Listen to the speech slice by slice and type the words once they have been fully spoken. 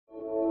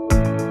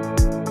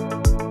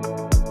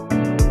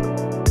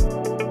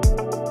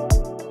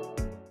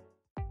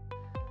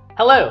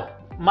Hello,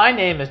 my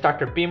name is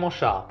Dr. Bimal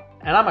Shah,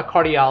 and I'm a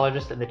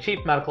cardiologist and the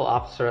Chief Medical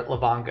Officer at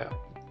Livongo.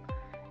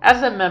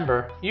 As a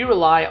member, you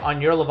rely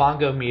on your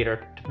Livongo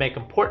meter to make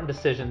important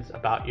decisions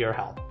about your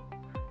health.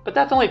 But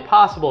that's only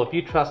possible if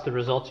you trust the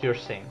results you're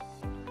seeing.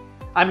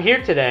 I'm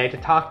here today to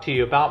talk to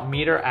you about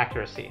meter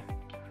accuracy.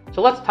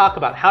 So let's talk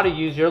about how to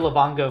use your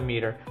Livongo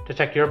meter to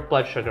check your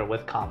blood sugar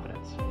with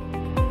confidence.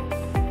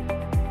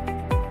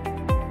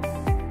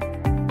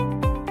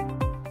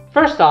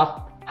 First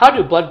off, how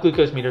do blood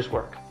glucose meters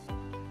work?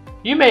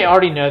 You may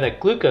already know that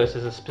glucose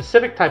is a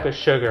specific type of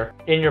sugar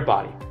in your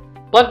body.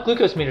 Blood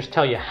glucose meters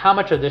tell you how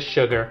much of this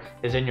sugar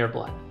is in your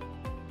blood.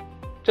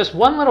 Just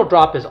one little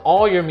drop is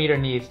all your meter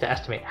needs to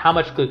estimate how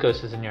much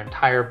glucose is in your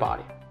entire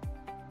body.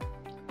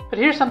 But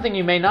here's something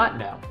you may not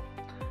know.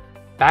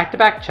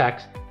 Back-to-back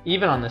checks,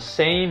 even on the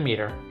same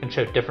meter, can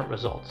show different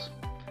results,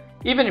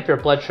 even if your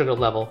blood sugar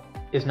level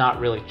is not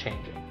really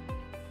changing.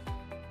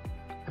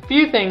 A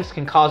few things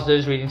can cause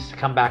those readings to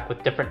come back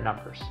with different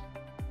numbers.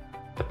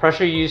 The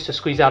pressure used to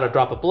squeeze out a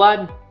drop of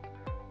blood,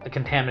 a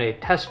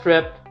contaminated test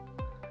strip,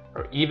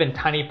 or even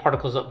tiny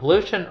particles of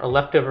lotion or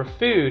leftover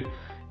food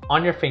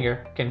on your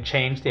finger can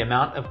change the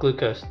amount of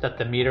glucose that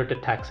the meter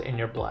detects in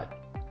your blood,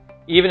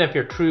 even if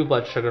your true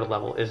blood sugar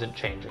level isn't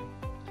changing.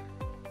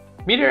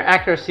 Meter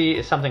accuracy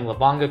is something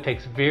Livongo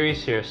takes very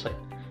seriously,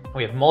 and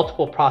we have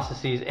multiple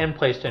processes in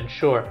place to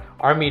ensure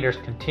our meters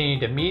continue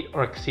to meet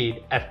or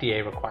exceed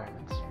FDA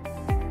requirements.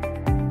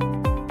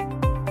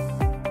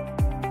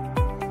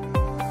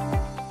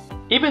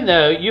 Even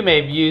though you may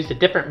have used a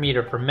different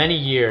meter for many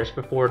years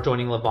before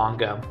joining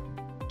Livongo,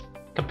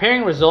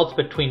 comparing results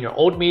between your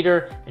old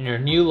meter and your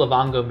new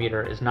Livongo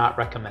meter is not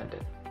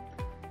recommended.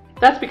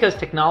 That's because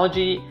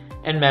technology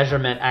and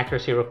measurement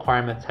accuracy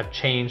requirements have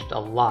changed a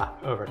lot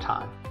over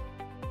time.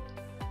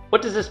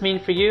 What does this mean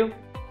for you?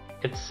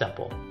 It's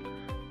simple.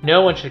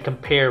 No one should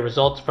compare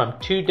results from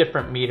two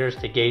different meters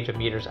to gauge a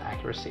meter's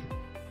accuracy.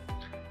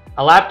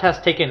 A lab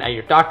test taken at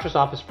your doctor's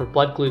office for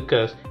blood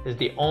glucose is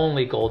the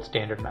only gold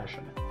standard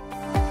measurement.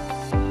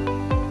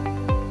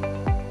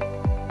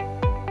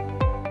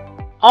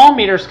 All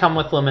meters come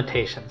with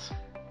limitations,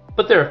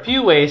 but there are a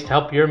few ways to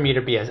help your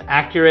meter be as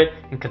accurate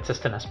and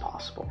consistent as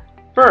possible.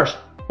 First,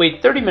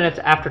 wait 30 minutes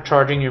after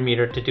charging your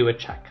meter to do a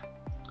check.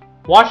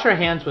 Wash your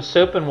hands with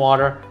soap and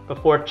water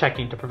before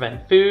checking to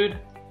prevent food,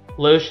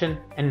 lotion,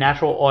 and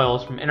natural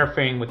oils from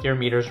interfering with your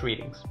meter's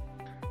readings.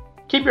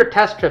 Keep your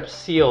test strips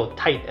sealed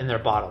tight in their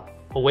bottle,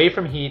 away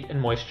from heat and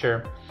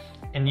moisture,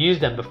 and use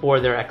them before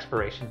their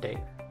expiration date.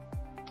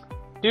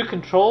 Do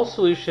control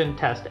solution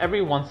tests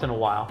every once in a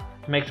while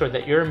to make sure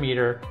that your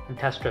meter and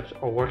test strips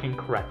are working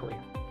correctly.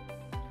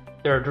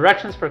 There are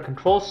directions for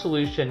control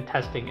solution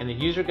testing in the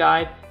user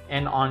guide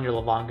and on your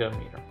Livongo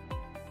meter.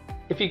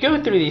 If you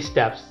go through these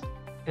steps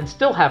and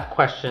still have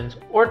questions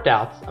or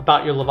doubts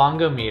about your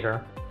Livongo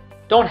meter,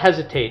 don't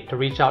hesitate to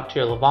reach out to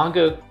your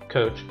Livongo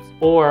coach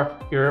or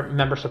your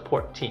member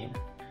support team.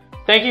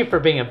 Thank you for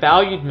being a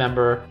valued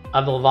member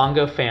of the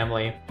Livongo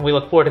family, and we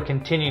look forward to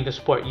continuing to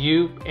support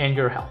you and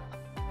your health.